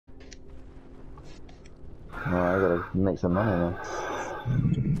Oh, I gotta make some money now.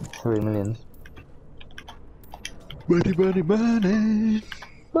 3 million. Money, money, money,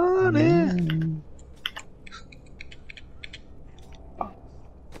 money.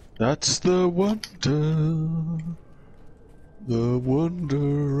 That's the wonder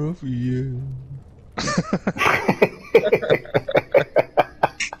of you.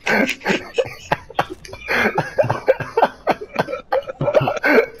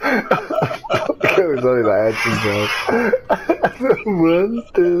 It was only that action job. The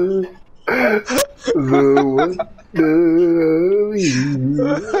wonder of you.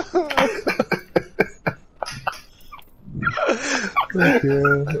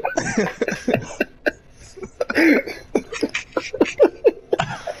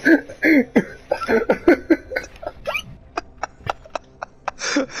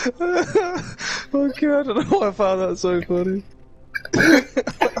 Okay, I don't know why I found that so funny.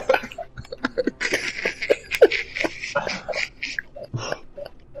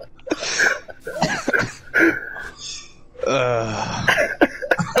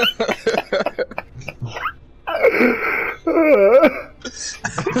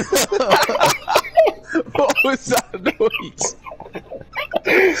 What was that noise?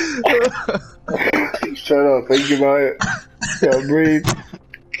 Shut up, think about it. Can't breathe.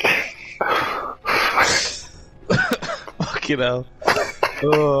 Fucking hell.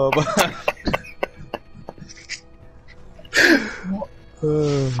 Oh, man.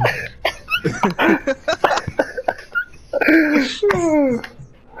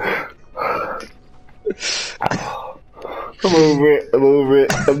 I'm over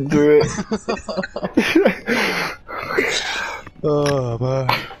it, I'm through it. Oh, man.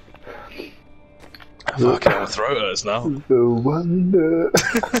 Fucking hell, throat hurts now. The wonder.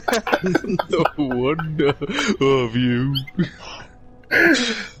 The wonder of you.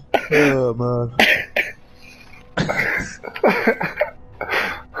 Oh, man.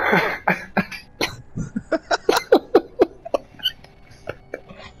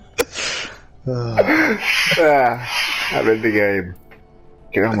 I'm in the game.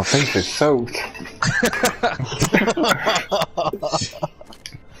 Get on, my face is soaked.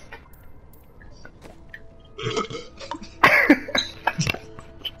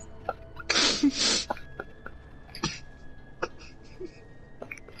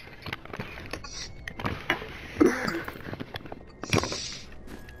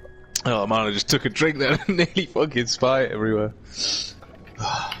 Oh man, I just took a drink there and nearly fucking spit everywhere.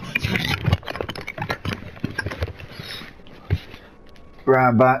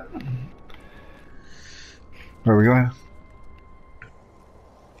 Right back. Where are we going?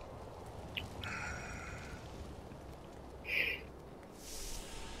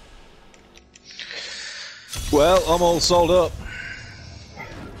 Well, I'm all sold up.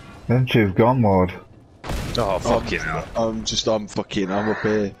 Then you've gone, Lord. Oh, fucking hell. I'm up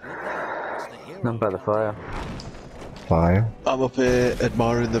here. I'm by the fire. Fire. I'm up here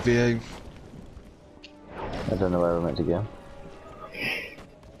admiring the view. I don't know where we're meant to go.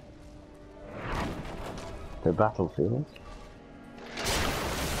 The battlefield.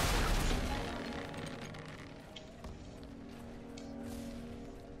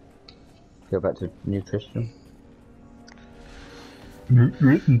 Go back to nutrition.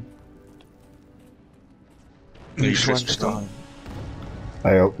 Written. Nutrition.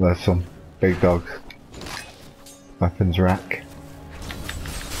 I hope there's some big dogs. Weapons rack.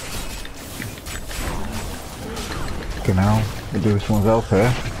 Fucking hell, we'll do someone's else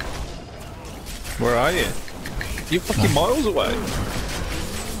here. Where are you? You're fucking miles away.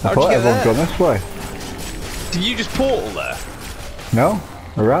 I thought everyone's gone this way. Did you just portal there? No,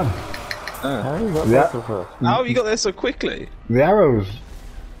 I ran. How you got there so fast? How have you got there so quickly? The arrows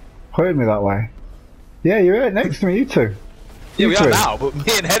pointed me that way. Yeah, you're right next to me, you two. Yeah, we are now, but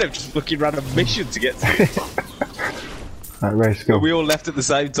me and Head have just fucking ran a mission to get to it. Right, race, go. We all left at the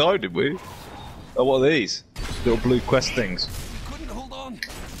same time, did we? Oh, what are these? Little blue quest things. Couldn't hold on.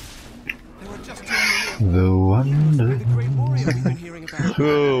 They were just The wonder. the great warrior we've been hearing about.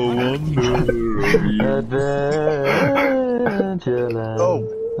 Oh, wonder. Adventureland. Oh,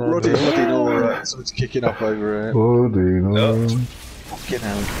 Roddy fucking alright. Something's kicking up over here. Oh, do you know? Fucking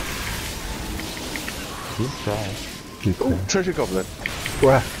hell. Keep trying. Keep Oh, going. treasure goblin.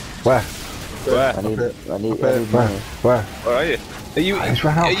 Where? Where? I need money. Where? Where are you? Are you? He's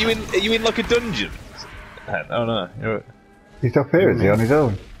run out. Are you in like a dungeon? Oh no. You're... He's up here, is he, on his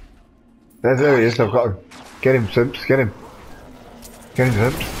own? There he is, I've got him. Get him, Simps, get him. Get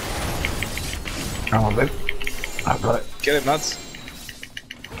him, Simps. Come on, then. I've got it. Get him, lads.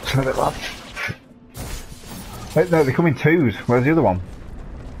 Turn it, lads. Wait, no, they come in twos. Where's the other one?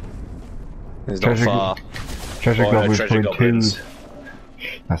 He's not Treasure far. Treasure Oh, goblins treasure pulling goblins. twos.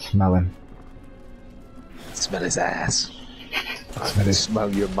 That's smelling. Smell his ass. Smell his, Smell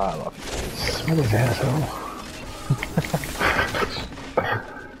your mouth. smell his asshole.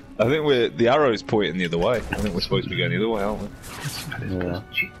 I think the arrow's pointing the other way. I think we're supposed to be going the other way, aren't we? Smell his Yeah.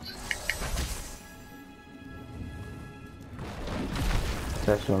 cheeks.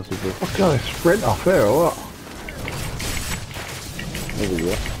 Test wants to do. What's got a sprint off there or what? There we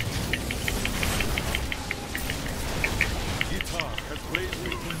go.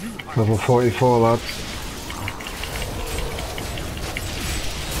 Level 44, lads.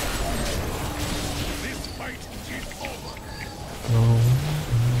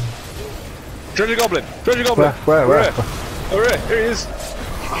 Treasure goblin! Treasure goblin! Where? Hooray! Here he is!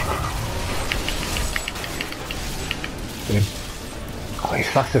 Get him. Oh, he's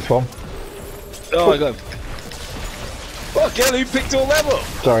fastest one. Oh, I got him. Fuck hell, who picked all them up?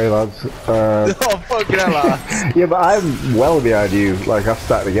 Sorry, lads. Oh, fucking hell. Yeah, but I'm well behind you. Like, I've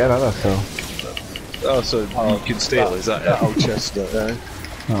started again, haven't I? So. Oh, so you can steal, is that Old chestnut there.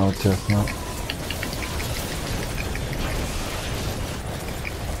 Oh, chestnut.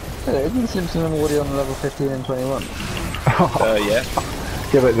 Hey, isn't Simpson and Woody on level 15 and 21? Yeah.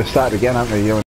 Yeah, but they've started again, haven't they? You